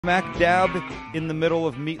Smack dab in the middle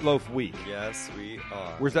of Meatloaf week. Yes, we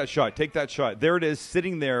are. Where's that shot? Take that shot. There it is,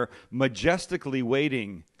 sitting there majestically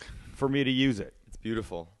waiting for me to use it. It's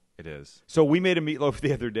beautiful. It is. So we made a meatloaf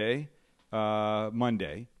the other day,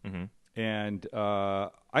 Monday, and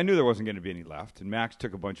I knew there wasn't going to be any left, and Max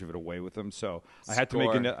took a bunch of it away with him, so I had to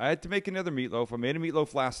make another meatloaf. I made a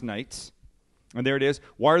meatloaf last night, and there it is.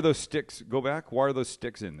 Why are those sticks? Go back. Why are those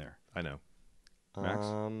sticks in there? I know. Max?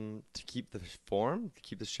 To keep the form, to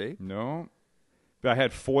keep the shape. No, but I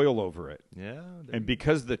had foil over it. Yeah. And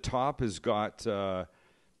because the top has got,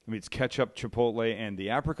 it's ketchup, chipotle, and the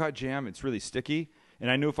apricot jam, it's really sticky.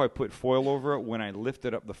 And I knew if I put foil over it, when I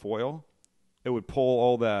lifted up the foil, it would pull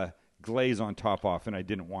all the glaze on top off, and I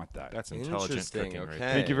didn't want that. That's intelligent cooking, okay. right?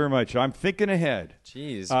 Thank you very much. I'm thinking ahead.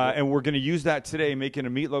 Jeez. And we're going to use that today, making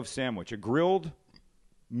a meatloaf sandwich. A grilled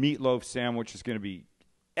meatloaf sandwich is going to be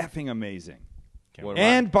effing amazing.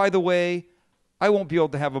 And by the way, I won't be able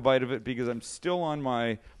to have a bite of it because I'm still on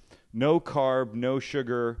my no carb, no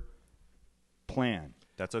sugar plan.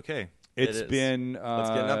 That's okay. It's been Let's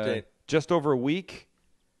get an update. Just over a week.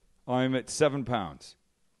 I'm at 7 pounds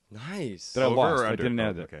Nice. that I Over lost. or I under? didn't Oh,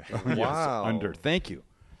 add that. okay. Wow. Yes, under. Thank you.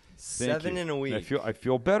 Thank 7 you. in a week. And I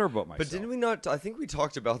feel better about myself. But didn't we not? I think we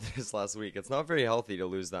talked about this last week. It's not very healthy to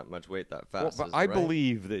lose that much weight that fast. Well, but I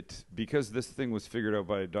believe that because this thing was figured out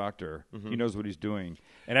by a doctor, he knows what he's doing.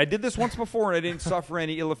 And I did this once before, and I didn't suffer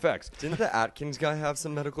any ill effects. Didn't the Atkins guy have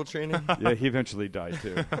some medical training? Yeah, he eventually died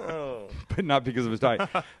too, Oh. but not because of his diet.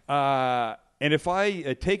 And if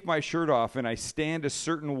I take my shirt off and I stand a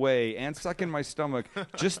certain way and suck in my stomach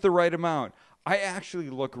just the right amount, I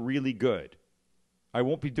actually look really good. I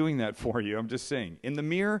won't be doing that for you. I'm just saying. In the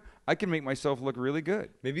mirror, I can make myself look really good.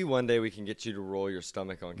 Maybe one day we can get you to roll your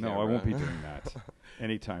stomach on camera. No, I won't be doing that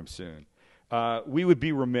anytime soon. We would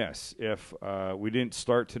be remiss if we didn't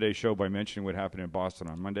start today's show by mentioning what happened in Boston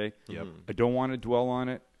on Monday. Yep. I don't want to dwell on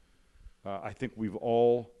it. I think we've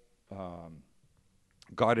all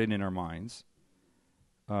got it in our minds.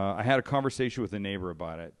 I had a conversation with a neighbor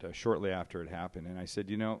about it shortly after it happened, and I said,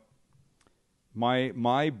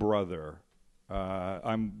 my brother,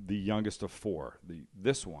 I'm the youngest of four.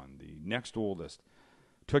 This one, the next oldest,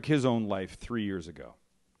 took his own life 3 years ago.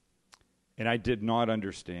 And I did not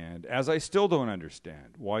understand, as I still don't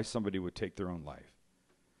understand, why somebody would take their own life.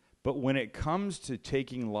 But when it comes to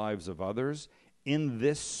taking lives of others in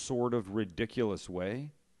this sort of ridiculous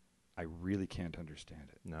way, I really can't understand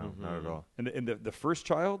it. No, not at all. And the first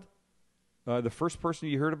child, the first person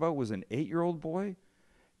you heard about was an 8-year-old boy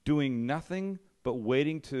doing nothing but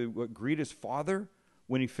waiting to greet his father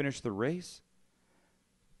when he finished the race.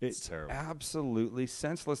 It's terrible. Absolutely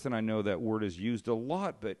senseless, and I know that word is used a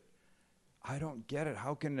lot, but I don't get it.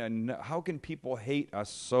 How can people hate us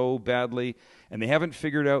so badly, and they haven't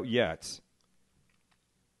figured out yet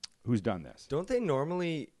who's done this? Don't they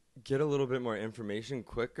normally get a little bit more information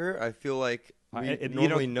quicker? I feel like we you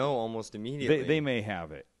normally know almost immediately. They may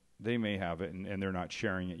have it. They may have it, and they're not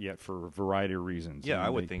sharing it yet for a variety of reasons. Yeah, I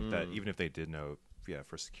would think that even if they did know,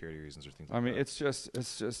 for security reasons or things like that. I mean, it's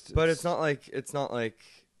just. But it's not like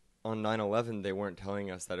on 9/11 they weren't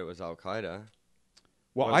telling us that it was Al Qaeda.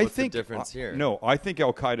 Well, What's I think the difference here? No, I think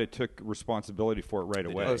Al Qaeda took responsibility for it right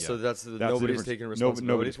away. Oh, so that's the nobody's difference. taking responsibility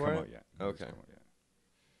Nobody's for come it. out yet. Okay.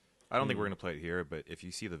 I don't think we're gonna play it here, but if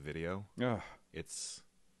you see the video, Ugh. it's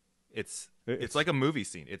like a movie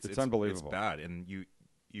scene. It's unbelievable. It's bad, and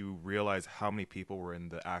you realize how many people were in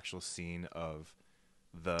the actual scene of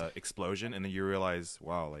the explosion, and then you realize,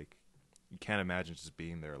 wow, like you can't imagine just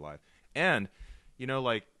being there alive. And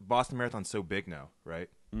like Boston Marathon's so big now, right?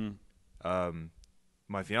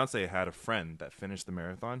 My fiance had a friend that finished the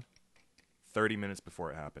marathon 30 minutes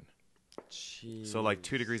before it happened. Jeez. So like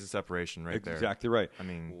 2 degrees of separation right there. Exactly right. I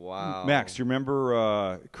mean, Wow. Max, you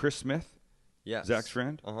remember Chris Smith? Yes. Zach's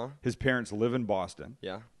friend? Uh-huh. His parents live in Boston.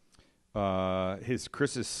 Yeah.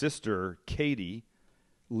 Chris's sister, Katie,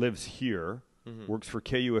 lives here, works for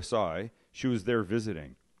KUSI. She was there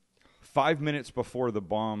visiting. 5 minutes before the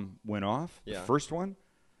bomb went off, the first one,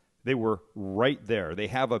 they were right there. They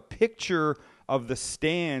have a picture of the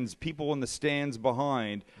stands, people in the stands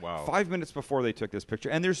behind. Wow. 5 minutes before they took this picture.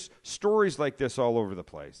 And there's stories like this all over the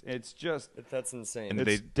place. It's just... That's insane. And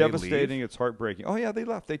It's they devastating. leave? It's heartbreaking. Oh, yeah, they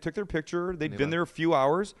left. They took their picture. They'd been there a few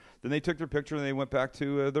hours. Then they took their picture, and they went back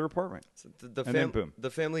to their apartment. So then boom.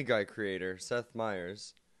 The Family Guy creator, Seth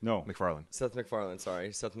No. MacFarlane. Seth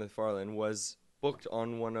MacFarlane was booked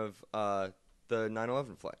on one of the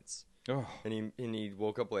 9/11 flights. Oh. And he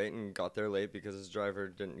woke up late and got there late because his driver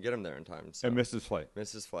didn't get him there in time. So And missed his flight.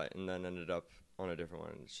 missed his flight and then ended up on a different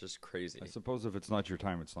one. It's just crazy. I suppose if it's not your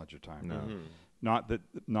time, it's not your time. No. Not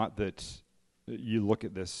that you look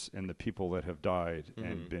at this and the people that have died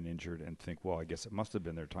and been injured and think, well, I guess it must have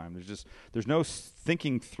been their time. There's no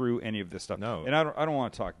thinking through any of this stuff. No. And I don't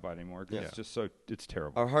want to talk about it anymore. 'Cause it's just it's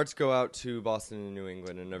terrible. Our hearts go out to Boston and New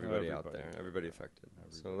England and everybody out there, everybody affected.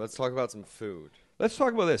 So let's talk about some food. Let's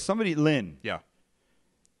talk about this. Lynn. Yeah.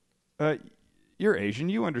 You're Asian.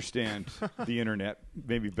 You understand the internet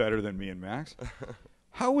maybe better than me and Max.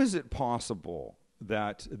 How is it possible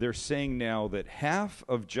that they're saying now that half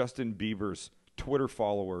of Justin Bieber's Twitter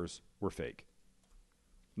followers were fake,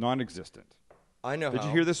 non-existent? I know. Did you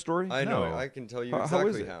hear this story? I know. No. I can tell you How is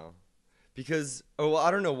exactly it? how. Because I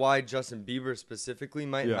don't know why Justin Bieber specifically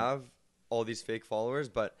might Yeah. have all these fake followers,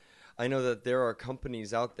 but I know that there are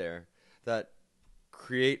companies out there that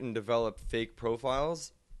create and develop fake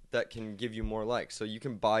profiles that can give you more likes. So you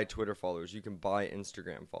can buy Twitter followers, you can buy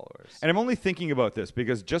Instagram followers. And I'm only thinking about this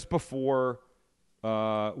because just before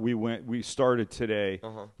we started today,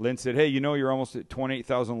 Lynn said, "Hey, you're almost at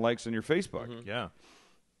 28,000 likes on your Facebook." Yeah.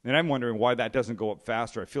 And I'm wondering why that doesn't go up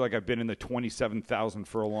faster. I feel like I've been in the 27,000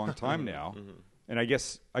 for a long time now, and I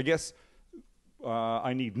guess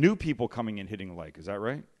I need new people coming in hitting like. Is that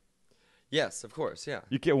right? Yes, of course, yeah.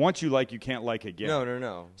 You can't once you can't like again.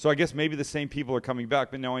 No. So I guess maybe the same people are coming back,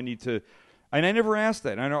 but now I need to. And I never asked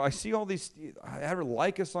that. I know I see all these. I had her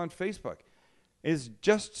like us on Facebook, is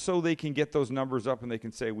just so they can get those numbers up and they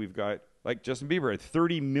can say we've got like Justin Bieber at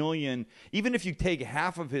 30 million. Even if you take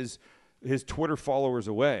half of his Twitter followers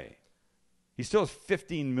away, he still has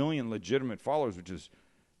 15 million legitimate followers, which is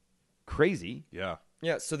crazy. Yeah.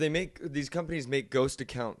 Yeah, so these companies make ghost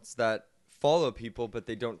accounts that follow people, but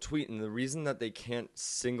they don't tweet. And the reason that they can't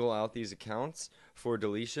single out these accounts for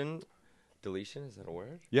deletion, is that a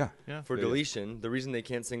word? Yeah. For deletion, the reason they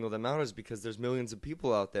can't single them out is because there's millions of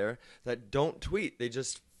people out there that don't tweet. They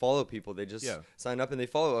just follow people. They just sign up and they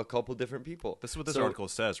follow a couple different people. This is what this article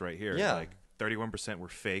says right here. Yeah. Like 31% were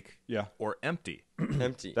fake Yeah. or empty.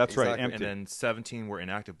 Empty. That's right, exactly. empty. And then 17 were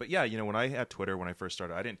inactive. But yeah, when I had Twitter when I first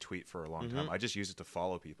started, I didn't tweet for a long time. I just used it to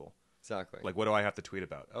follow people. Exactly. Like, what do I have to tweet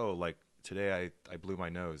about? Oh, like today I blew my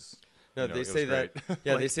nose. No, It they was say that. great.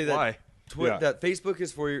 Yeah, Like, they say that. why? Yeah. That Facebook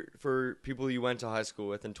is for people you went to high school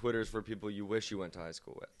with, and Twitter is for people you wish you went to high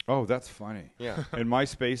school with. Oh, that's funny. Yeah. And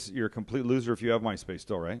MySpace, you're a complete loser if you have MySpace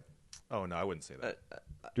still, right? Oh no, I wouldn't say that.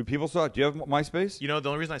 Do people still? Do you have MySpace? The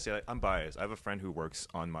only reason I say that, I'm biased. I have a friend who works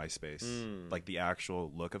on MySpace, like the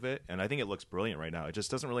actual look of it, and I think it looks brilliant right now. It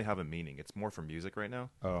just doesn't really have a meaning. It's more for music right now.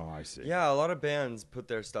 Oh, I see. Yeah, a lot of bands put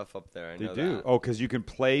their stuff up there. I They know do. that. Oh, because you can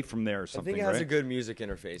play from there or I something, think it has right? a good music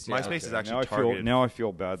interface. Yeah. MySpace is Now actually I feel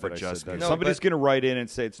targeted. bad for that I just said that. music. No, Somebody's but- going to write in and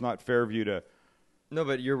say it's not fair of you to. No,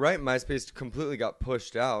 but you're right. MySpace completely got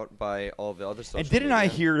pushed out by all the other social And didn't I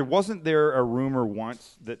media. hear? Wasn't there a rumor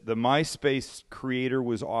once that the MySpace creator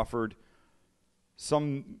was offered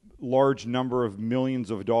some large number of millions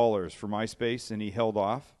of dollars for MySpace, and he held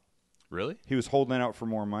off? Really? He was holding out for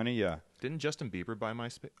more money. Yeah, Didn't Justin Bieber buy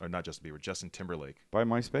MySpace? Or not Justin Bieber, Justin Timberlake by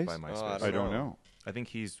MySpace. buy MySpace. I don't know. I think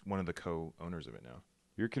he's one of the co-owners of it now.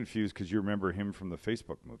 You're confused because you remember him from the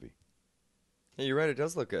Facebook movie. Yeah, you're right. It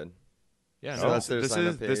does look good. Yeah, So no, that's their this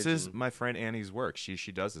sign-up is this page is and- my friend Annie's work. She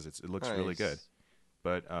does this. It looks really Nice. good.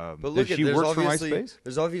 But But look Does at she there's work for obviously MySpace?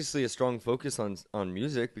 there's obviously a strong focus on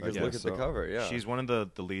music because guess look at the so. cover. Yeah, she's one of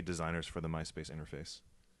the lead designers for the MySpace interface.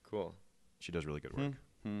 cool. She does really good work.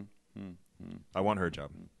 Hmm. I want her job.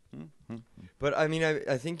 But I mean,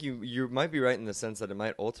 I think you might be right in the sense that it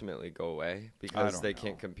might ultimately go away because don't they know.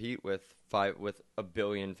 can't compete with a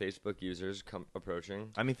billion Facebook users approaching.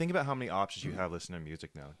 I mean, think about how many options you have listening to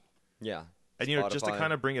music now. Yeah, And just to Spotify.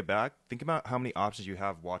 kind of bring it back, think about how many options you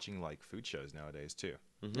have watching like food shows nowadays too.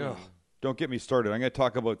 Ugh. Don't get me started. I'm going to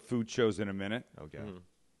talk about food shows in a minute. Okay.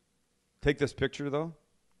 Take this picture, though.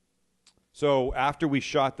 So after we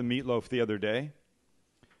shot the Meatloaf the other day,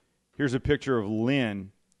 here's a picture of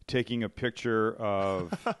Lynn taking a picture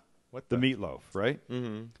of What the Meatloaf, right?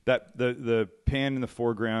 Mm-hmm. That the pan in the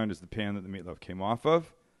foreground is the pan that the Meatloaf came off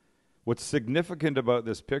of. What's significant about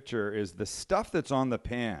this picture is the stuff that's on the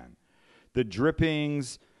pan, the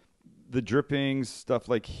drippings, stuff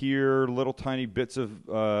like here, little tiny bits of,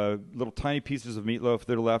 little tiny pieces of meatloaf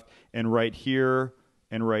that are left, and right here,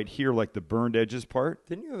 like the burned edges part.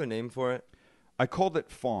 Didn't you have a name for it? I called it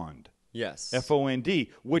fond, Yes.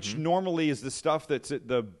 F-O-N-D, which normally is the stuff that's at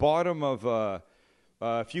the bottom of,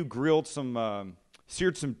 if you grilled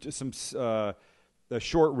seared some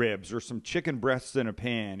short ribs or some chicken breasts in a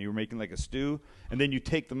pan, you were making like a stew, and then you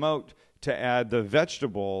take them out to add the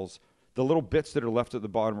vegetables. The little bits that are left at the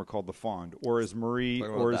bottom are called the fond, or as Marie, Talk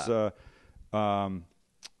about or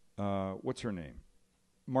as what's her name,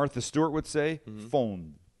 Martha Stewart would say,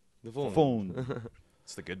 fond. The phone. Fond.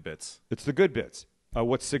 It's the good bits. It's the good bits.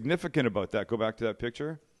 What's significant about that, go back to that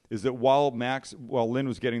picture, is that while Lynn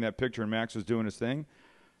was getting that picture and Max was doing his thing,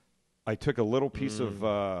 I took a little piece of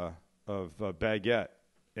baguette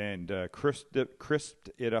and crisped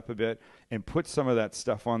it up a bit and put some of that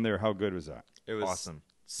stuff on there. How good was that? It was awesome.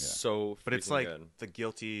 So but it's freaking like good. the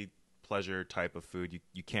guilty pleasure type of food.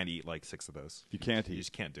 You can't eat like 6 of those. You can't eat. You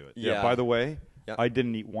just can't do it. Yeah. Yeah. By the way, Yep. I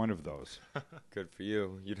didn't eat one of those. Good for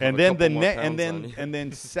you. You'd have And a then couple more pounds on you. and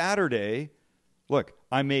then Saturday, look,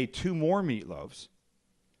 I made 2 more meatloafs.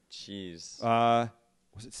 Jeez.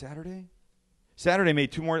 Was it Saturday? Saturday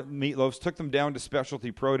made 2 more meatloafs, took them down to Specialty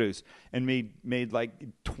Produce, and made like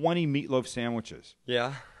 20 meatloaf sandwiches,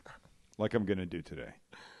 Yeah. like I'm going to do today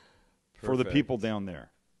for the Perfect. people down there.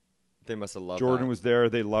 They must have loved Jordan that. was there;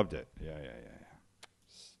 they loved it. Yeah.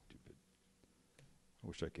 Stupid. I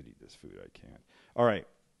wish I could eat this food. I can't. All right.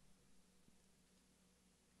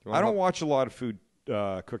 You wanna I don't help? watch a lot of food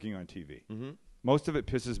cooking on TV. Mm-hmm. Most of it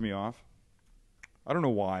pisses me off. I don't know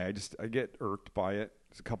why. I get irked by it.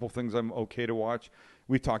 There's a couple things I'm okay to watch.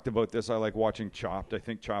 We talked about this. I like watching Chopped. I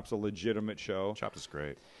think Chopped's a legitimate show. Chopped is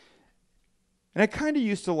great. And I kind of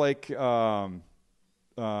used to like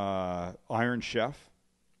Iron Chef.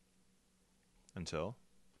 Until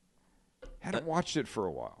Hadn't watched it for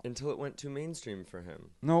a while. Until it went too mainstream for him.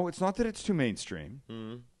 No, it's not that it's too mainstream.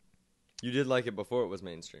 Mm-hmm. You did like it before it was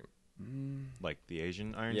mainstream. like the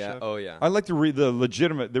Asian Iron Yeah. Chef. Oh, yeah. I like the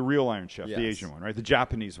real Iron Chef, the Yes. Asian one, right? The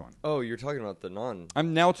Japanese one. Oh, you're talking about the non.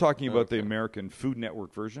 I'm now talking about the Okay. American Food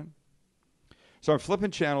Network version. So I'm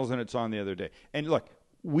flipping channels and it's on the other day. And look,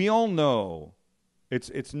 we all know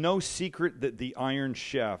it's no secret that the Iron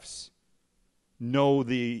Chefs know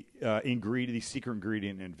the secret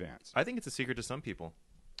ingredient in advance. I think it's a secret to some people.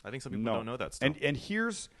 I think some people No. don't know that stuff. And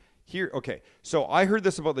okay. So I heard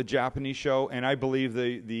this about the Japanese show, and I believe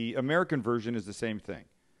the American version is the same thing.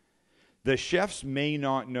 The chefs may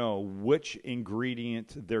not know which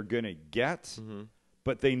ingredient they're going to get,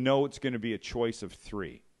 but they know it's going to be a choice of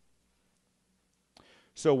 3.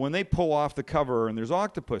 So when they pull off the cover and there's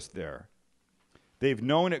octopus there, they've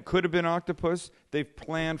known it could have been octopus. They've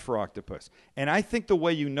planned for octopus. And I think the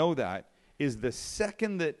way you know that is the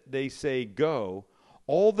second that they say go,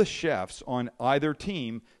 all the chefs on either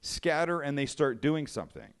team scatter and they start doing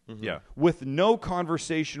something Yeah. with no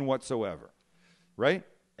conversation whatsoever. Right?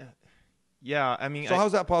 Yeah, I mean, So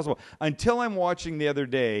how's that possible? Until I'm watching the other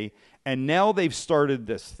day, and now they've started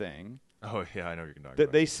this thing oh yeah, I know what you're talking that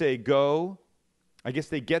about. they say go. I guess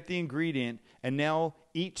they get the ingredient, and now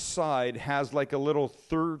each side has like a little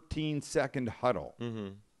 13-second huddle.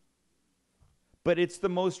 But it's the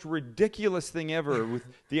most ridiculous thing ever with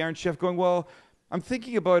the Iron Chef going, well, I'm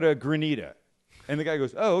thinking about a granita. And the guy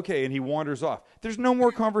goes, oh, okay, and he wanders off. There's no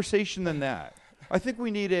more conversation than that. I think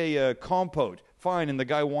we need a compote. Fine, and the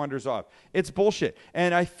guy wanders off. It's bullshit.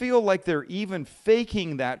 And I feel like they're even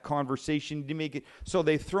faking that conversation to make it so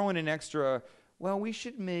they throw in an extra, well, we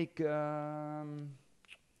should make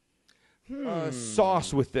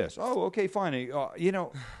sauce with this. Oh, okay, fine.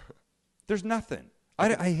 There's nothing.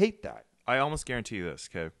 I hate that. I almost guarantee you this,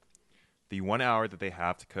 okay? The 1 hour that they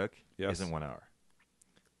have to cook Yes. isn't 1 hour.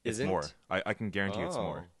 It's Isn't? more. I can guarantee you it's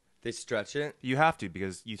more. They stretch it. You have to,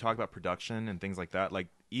 because you talk about production and things like that. Like,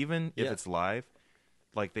 even if Yeah. it's live,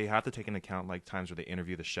 like, they have to take into account, like, times where they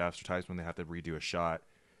interview the chefs or times when they have to redo a shot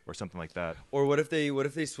or something like that. Or what if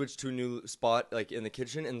they switch to a new spot like in the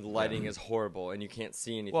kitchen and the lighting is horrible and you can't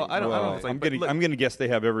see anything? Well, I don't know. It's like, I'm but gonna look, I'm gonna guess they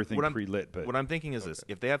have everything what I'm- pre-lit, but what I'm thinking is this: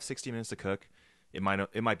 if they have 60 minutes to cook, it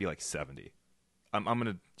might be like 70. I'm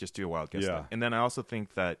gonna just do a wild guess. Yeah. There. And then I also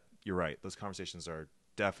think that you're right; those conversations are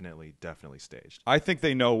definitely staged. I think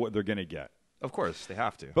they know what they're gonna get. Of course, they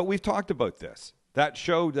have to. But we've talked about this. That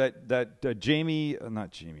show that Jamie,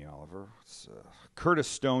 not Jamie Oliver, it's, Curtis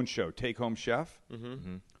Stone show, Take Home Chef,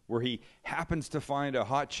 where he happens to find a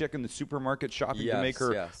hot chick in the supermarket shopping to make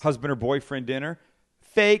her Yes. husband or boyfriend dinner.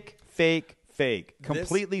 Fake.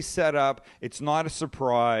 Completely set up. It's not a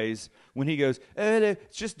surprise. When he goes,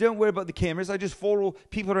 just don't worry about the cameras. I just follow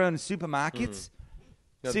people around in supermarkets.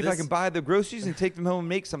 Now See if I this- can buy the groceries and take them home and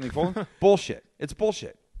make something for them. Bullshit. It's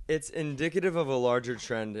bullshit. It's indicative of a larger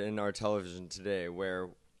trend in our television today where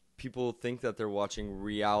people think that they're watching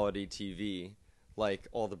reality TV, like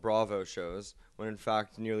all the Bravo shows, when in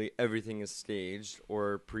fact nearly everything is staged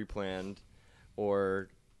or pre-planned or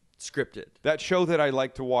scripted. That show that I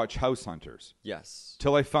like to watch, House Hunters. Yes.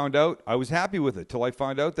 Till I found out, I was happy with it. Till I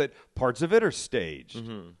found out that parts of it are staged.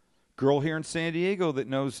 Girl here in San Diego that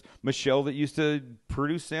knows Michelle that used to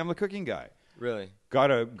produce Sam the Cooking Guy. Really?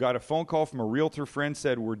 Got a phone call from a realtor friend,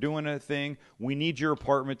 said, we're doing a thing. We need your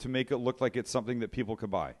apartment to make it look like it's something that people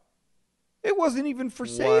could buy. It wasn't even for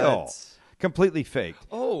sale. What? Completely faked.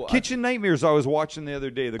 Oh, Kitchen Nightmares I was watching the other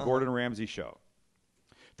day, the Gordon Ramsay show.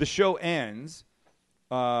 The show ends.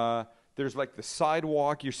 There's like the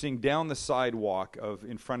sidewalk. You're seeing down the sidewalk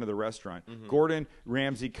in front of the restaurant. Gordon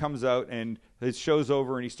Ramsay comes out and his show's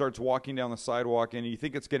over and he starts walking down the sidewalk and you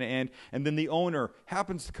think it's going to end. And then the owner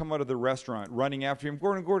happens to come out of the restaurant running after him.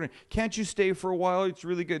 Gordon, can't you stay for a while? It's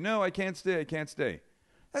really good. No, I can't stay.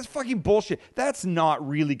 That's fucking bullshit. That's not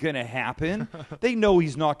really going to happen. They know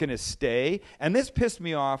he's not going to stay. And this pissed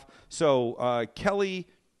me off. So Kelly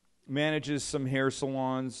manages some hair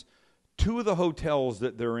salons. 2 of the hotels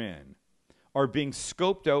that they're in are being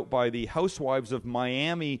scoped out by the Housewives of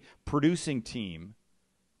Miami producing team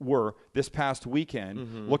this past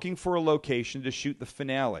weekend looking for a location to shoot the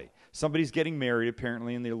finale. Somebody's getting married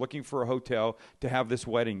apparently and they're looking for a hotel to have this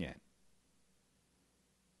wedding in.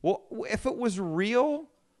 Well, if it was real,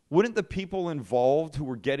 wouldn't the people involved who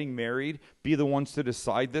were getting married be the ones to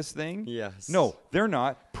decide this thing? Yes. No, they're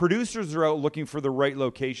not. Producers are out looking for the right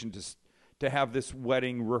location to have this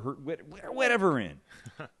wedding whatever in.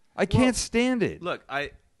 I can't stand it. Look,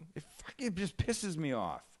 It fucking just pisses me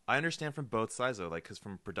off. I understand from both sides though, like because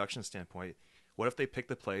from a production standpoint, what if they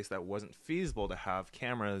picked a place that wasn't feasible to have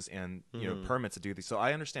cameras and permits to do these? So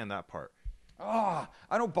I understand that part. I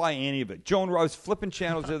don't buy any of it. I was flipping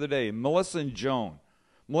channels the other day. Melissa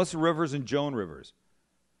Rivers and Joan Rivers.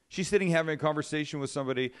 She's sitting having a conversation with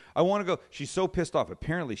somebody. I want to go. She's so pissed off.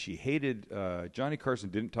 Apparently, she hated Johnny Carson.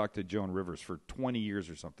 Didn't talk to Joan Rivers for 20 years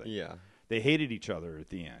or something. Yeah. They hated each other at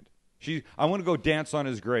the end. I want to go dance on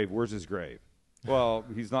his grave. Where's his grave? Well,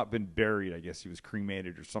 he's not been buried. I guess he was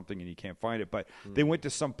cremated or something, and you can't find it. But they went to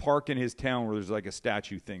some park in his town where there's like a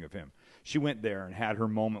statue thing of him. She went there and had her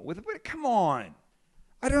moment with it. But come on.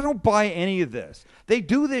 I don't buy any of this. They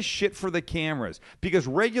do this shit for the cameras because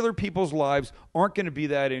regular people's lives aren't going to be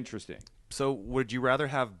that interesting. So would you rather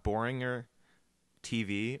have boringer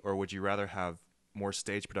TV or would you rather have more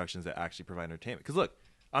stage productions that actually provide entertainment? Because look,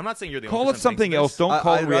 I'm not saying you're the only Call it person something thinking else. this. Don't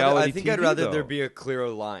call it reality I think TV, I'd rather though. there be a clearer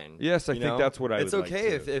line. Yes, I you think know? that's what I It's would like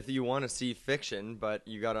okay to. if you want to see fiction, but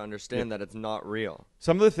you got to understand that it's not real.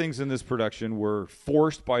 Some of the things in this production were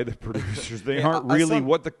forced by the producers. They Yeah, aren't I really saw-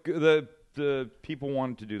 what the people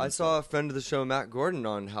wanted to do. I saw a friend of the show, Matt Gordon,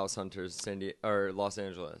 on House Hunters, Los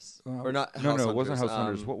Angeles, or not? No, House it Hunters, wasn't House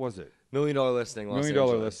Hunters. What was it? $1 Million Listing. Los $1 Million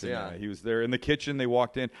Angeles. Listing. Yeah. He was there in the kitchen. They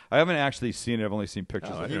walked in. I haven't actually seen it. I've only seen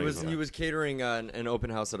pictures. Oh, of He it. was catering an open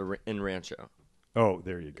house in Rancho. Oh,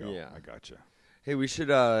 there you go. Yeah. I gotcha. Hey, we should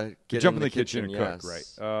get Jump in the kitchen and yes. cook,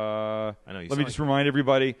 right? I know you Let me sound just like- remind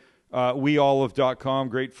everybody, weolive.com,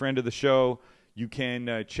 great friend of the show. You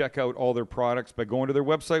can check out all their products by going to their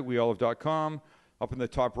website, weolive.com. Up in the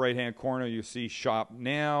top right-hand corner, you see Shop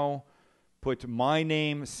Now. Put my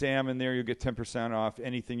name, Sam, in there. You'll get 10% off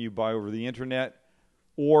anything you buy over the internet.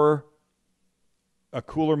 Or a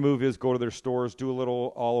cooler move is go to their stores, do a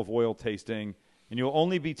little olive oil tasting, and you'll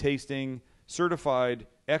only be tasting certified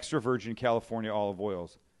extra virgin California olive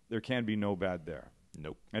oils. There can be no bad there.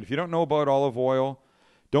 Nope. And if you don't know about olive oil,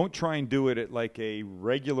 don't try and do it at like a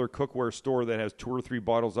regular cookware store that has 2 or 3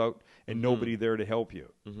 bottles out and nobody there to help you.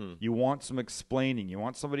 You want some explaining. You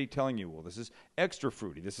want somebody telling you, well, this is extra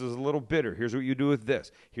fruity. This is a little bitter. Here's what you do with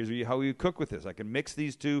this. Here's how you cook with this. I can mix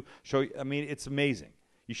these two. Show you. I mean, it's amazing.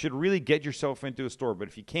 You should really get yourself into a store. But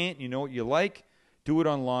if you can't, you know what you like, do it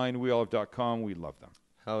online, weolive.com. We love them.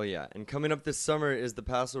 Hell yeah! And coming up this summer is the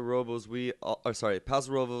Paso Robles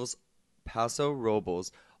Paso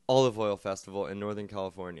Robles Olive Oil Festival in Northern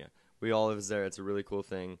California. We Olive is there. It's a really cool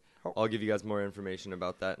thing. I'll give you guys more information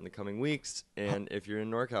about that in the coming weeks. And if you're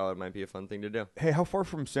in NorCal, it might be a fun thing to do. Hey, how far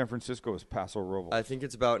from San Francisco is Paso Robles? I think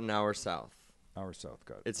it's about an hour south. Hour south,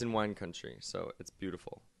 got it. It's in wine country, so it's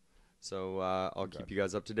beautiful. So I'll keep you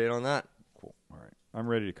guys up to date on that. Cool. All right. I'm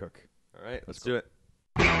ready to cook. All right, let's go. do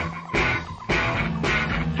it.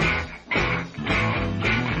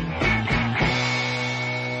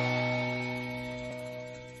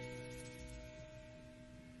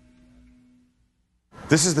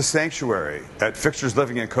 This is the sanctuary at Fixtures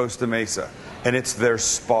Living in Costa Mesa, and it's their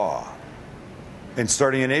spa. And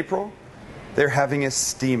starting in April, they're having a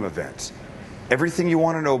STEAM event. Everything you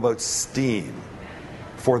want to know about STEAM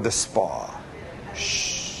for the spa.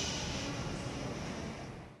 Shh.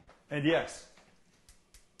 And yes,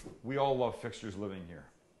 we all love Fixtures Living here.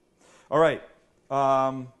 All right.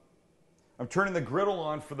 I'm turning the griddle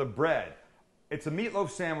on for the bread. It's a meatloaf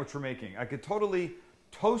sandwich we're making. I could totally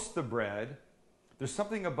toast the bread. There's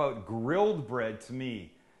something about grilled bread to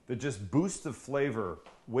me that just boosts the flavor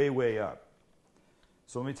way, way up.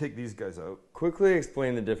 So let me take these guys out. Quickly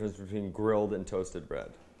explain the difference between grilled and toasted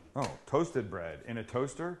bread. Oh, toasted bread in a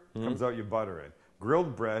toaster, comes out, you butter it.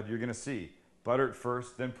 Grilled bread, you're going to see. Butter it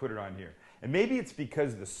first, then put it on here. And maybe it's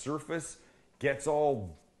because the surface gets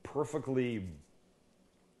all perfectly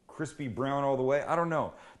crispy brown all the way. I don't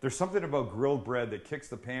know. There's something about grilled bread that kicks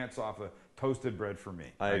the pants off of toasted bread for me.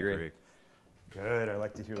 I agree. Good, I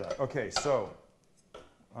like to hear that. Okay, so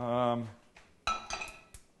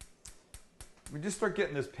we just start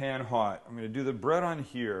getting this pan hot. I'm going to do the bread on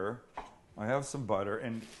here. I have some butter,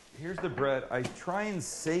 and here's the bread. I try and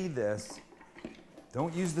say this.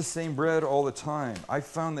 Don't use the same bread all the time. I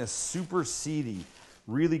found this super seedy,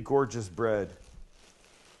 really gorgeous bread.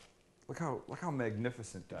 Look how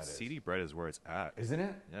magnificent that is. Seedy bread is where it's at. Isn't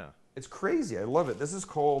it? Yeah. It's crazy. I love it. This is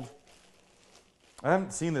called, I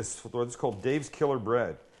haven't seen this before. This is called Dave's Killer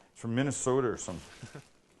Bread. It's from Minnesota or some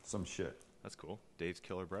shit. That's cool. Dave's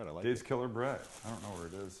Killer Bread. I like Dave's it. Killer Bread. I don't know where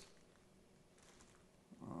it is.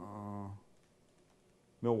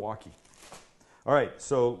 Milwaukee. All right,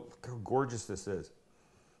 so look how gorgeous this is.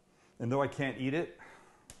 And though I can't eat it,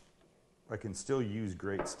 I can still use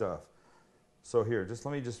great stuff. So here, let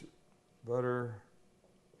me butter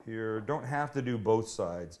here. Don't have to do both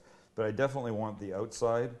sides, but I definitely want the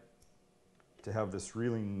outside to have this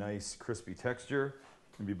really nice crispy texture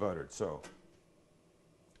and be buttered. So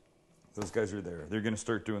those guys are there. They're going to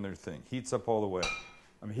start doing their thing. Heats up all the way.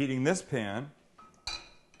 I'm heating this pan.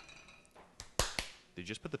 Did you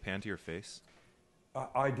just put the pan to your face?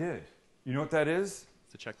 I did. You know what that is?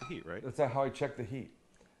 To check the heat, right? That's how I check the heat.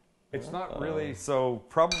 It's not really, so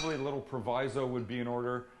probably a little proviso would be in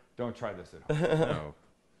order. Don't try this at home. No.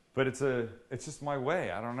 But it's just my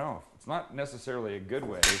way. I don't know. It's not necessarily a good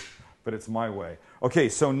way, but it's my way. Okay,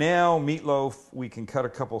 so now meatloaf, we can cut a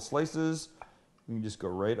couple slices. We can just go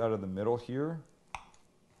right out of the middle here.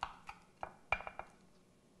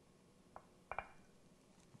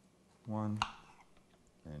 One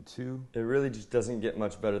and two. It really just doesn't get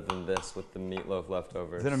much better than this with the meatloaf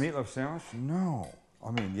leftovers. Is it a meatloaf sandwich? No.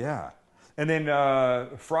 I mean, yeah. And then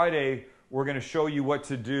Friday, we're going to show you what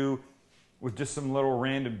to do with just some little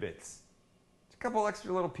random bits. A couple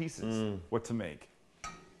extra little pieces, what to make.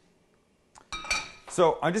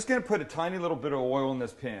 So I'm just going to put a tiny little bit of oil in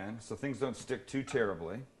this pan so things don't stick too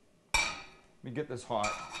terribly. Let me get this hot.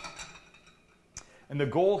 And the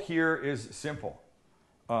goal here is simple.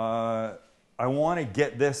 I want to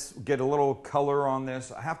get a little color on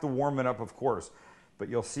this. I have to warm it up, of course, but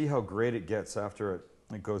you'll see how great it gets after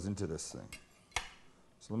it goes into this thing.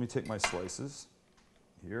 So let me take my slices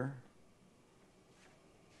here.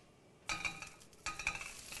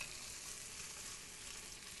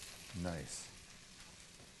 Nice.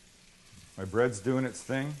 My bread's doing its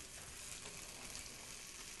thing.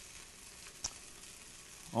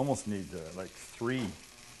 Almost need like three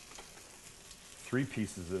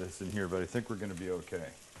pieces of this in here, but I think we're going to be okay.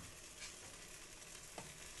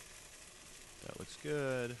 That looks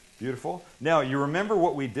good. Beautiful. Now, you remember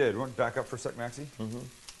what we did. Want to back up for a sec, Maxie? Mm-hmm.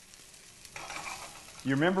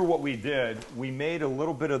 You remember what we did? We made a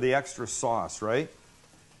little bit of the extra sauce, right?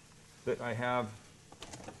 That I have,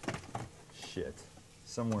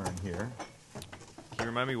 somewhere in here. Can you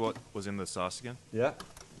remind me what was in the sauce again? Yeah,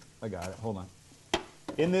 I got it. Hold on.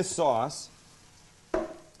 In this sauce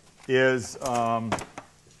is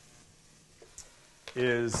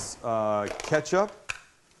ketchup,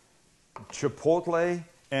 chipotle,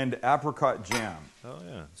 and apricot jam. Oh,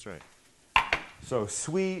 yeah, that's right. So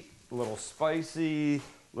sweet, a little spicy, a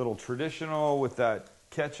little traditional with that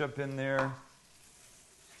ketchup in there.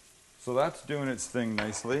 So that's doing its thing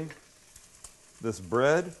nicely. This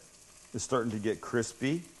bread is starting to get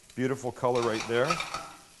crispy. Beautiful color right there. I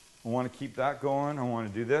want to keep that going. I want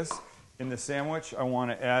to do this. In the sandwich, I want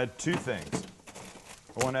to add two things.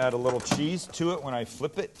 I want to add a little cheese to it when I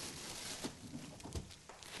flip it.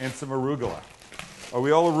 And some arugula. Are we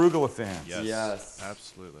all arugula fans? Yes. Yes.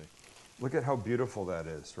 Absolutely. Look at how beautiful that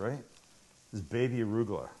is, right? This baby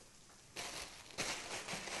arugula.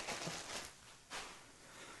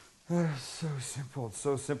 So simple. It's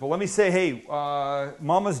so simple. Let me say, hey,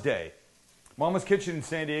 Mama's Day. Mama's Kitchen in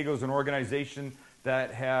San Diego is an organization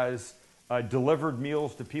that has delivered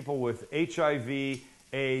meals to people with HIV,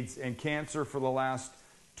 AIDS, and cancer for the last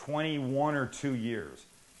 21 or 2 years.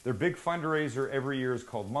 Their big fundraiser every year is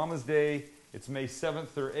called Mama's Day. It's May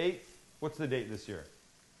 7th or 8th. What's the date this year?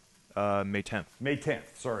 May 10th. May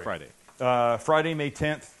 10th, sorry. Friday. Friday, May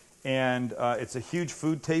 10th. And it's a huge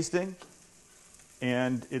food tasting.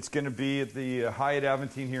 And it's going to be at the Hyatt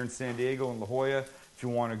Aventine here in San Diego in La Jolla. If you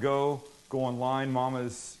want to go online,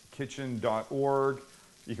 mamaskitchen.org.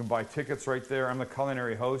 You can buy tickets right there. I'm the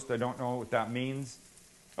culinary host. I don't know what that means.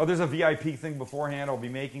 Oh, there's a VIP thing beforehand. I'll be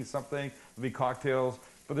making something. There'll be cocktails.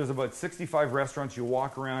 but there's about 65 restaurants. You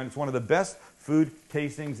walk around. It's one of the best food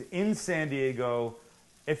tastings in San Diego.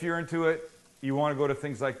 If you're into it, you want to go to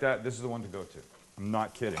things like that, this is the one to go to. I'm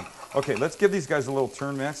not kidding. Okay, let's give these guys a little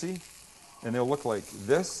turn, Maxie. And they'll look like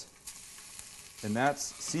this. And that's,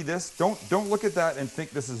 see this? Don't look at that and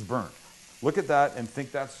think this is burnt. Look at that and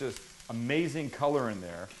think that's just amazing color in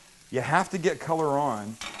there. You have to get color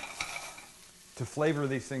on to flavor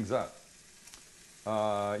these things up.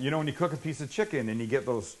 You know, when you cook a piece of chicken and you get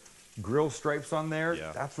those grill stripes on there,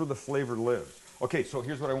 that's where the flavor lives. Okay, so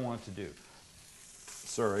here's what I want to do.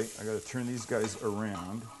 Sorry, I got to turn these guys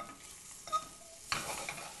around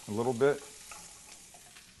a little bit.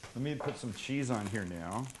 Let me put some cheese on here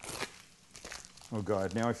now. Oh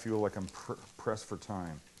God, now I feel like I'm pressed for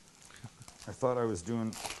time. I thought I was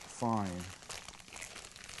doing fine.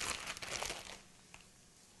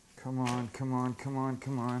 Come on, come on, come on,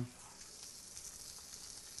 come on.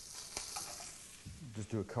 Just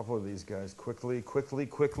do a couple of these guys quickly, quickly,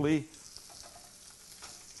 quickly.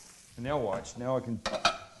 And now watch. Now I can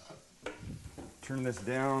turn this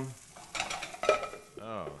down.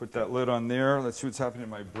 Oh. Put that lid on there. Let's see what's happening to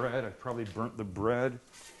my bread. I probably burnt the bread.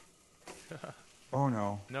 Oh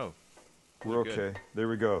no. No. We're okay. There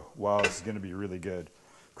we go. Wow, this is going to be really good.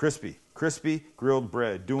 Crispy, crispy grilled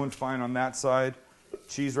bread. Doing fine on that side.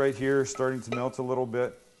 Cheese right here, starting to melt a little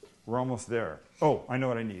bit. We're almost there. Oh, I know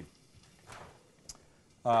what I need.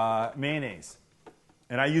 Mayonnaise.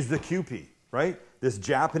 And I use the Kewpie, right? This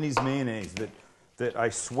Japanese mayonnaise that I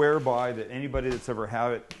swear by, that anybody that's ever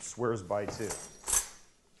had it swears by too.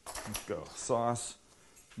 Let's go. Sauce.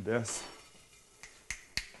 This.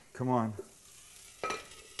 Come on.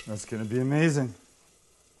 That's going to be amazing.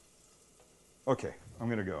 Okay, I'm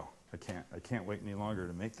going to go. I can't wait any longer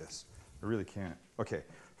to make this. I really can't. Okay,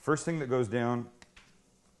 first thing that goes down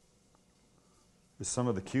is some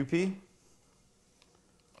of the Kewpie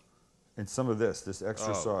and some of this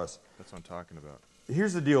extra sauce. That's what I'm talking about.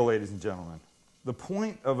 Here's the deal, ladies and gentlemen.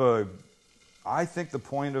 I think the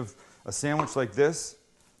point of a sandwich like this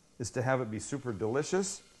is to have it be super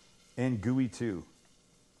delicious and gooey too.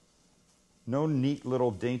 No neat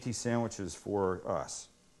little dainty sandwiches for us.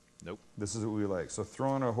 Nope. This is what we like. So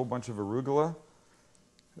throw in a whole bunch of arugula.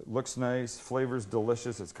 It looks nice, flavor's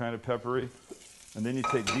delicious, it's kind of peppery. And then you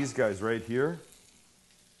take these guys right here.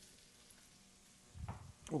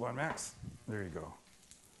 Hold on, Max. There you go.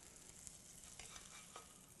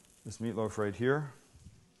 This meatloaf right here.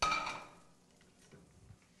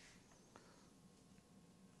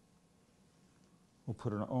 We'll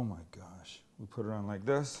put it on, oh my gosh. We put it on like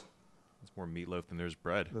this. It's more meatloaf than there's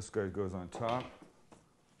bread. This guy goes on top.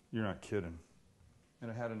 You're not kidding. And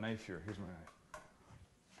I had a knife here. Here's my knife.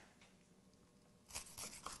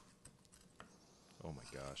 Oh my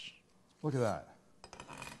gosh. Look at that.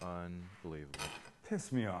 Unbelievable.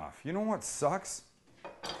 Piss me off. You know what sucks?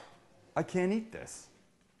 I can't eat this.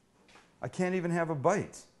 I can't even have a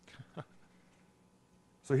bite.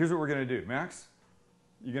 So here's what we're going to do. Max,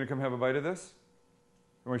 you going to come have a bite of this?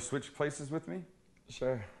 You want to switch places with me?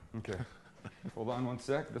 Sure. Okay. Hold on one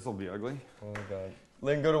sec. This will be ugly. Oh my God.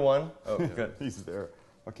 Lynn, go to one. Oh, good. He's there.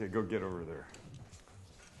 Okay, go get over there.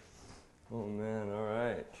 Oh man, all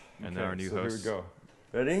right. And then our new host. Here we go.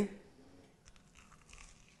 Ready?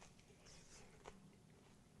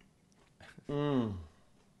 Mmm.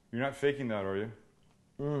 You're not faking that, are you?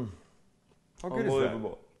 Mmm. How good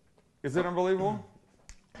Unbelievable. is that? Is it unbelievable?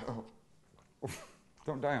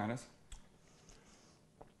 Don't die on us.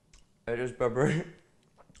 It is peppery.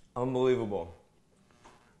 Unbelievable.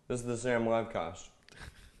 This is the Sam Livecast.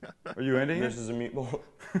 Are you ending This it? is a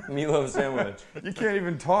meatloaf sandwich. You can't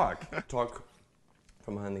even talk. Talk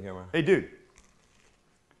from behind the camera. Hey, dude.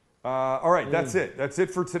 All right, that's it. That's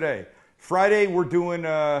it for today. Friday, we're doing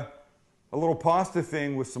a little pasta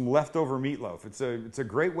thing with some leftover meatloaf. It's a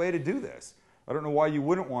great way to do this. I don't know why you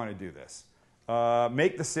wouldn't want to do this.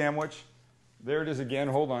 Make the sandwich. There it is again.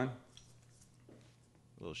 Hold on. A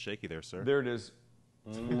little shaky there, sir. There it is.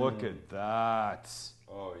 Look at that.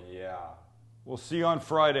 Oh yeah. We'll see you on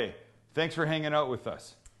Friday. Thanks for hanging out with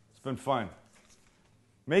us. It's been fun.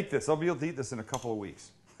 Make this. I'll be able to eat this in a couple of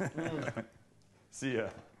weeks. See ya.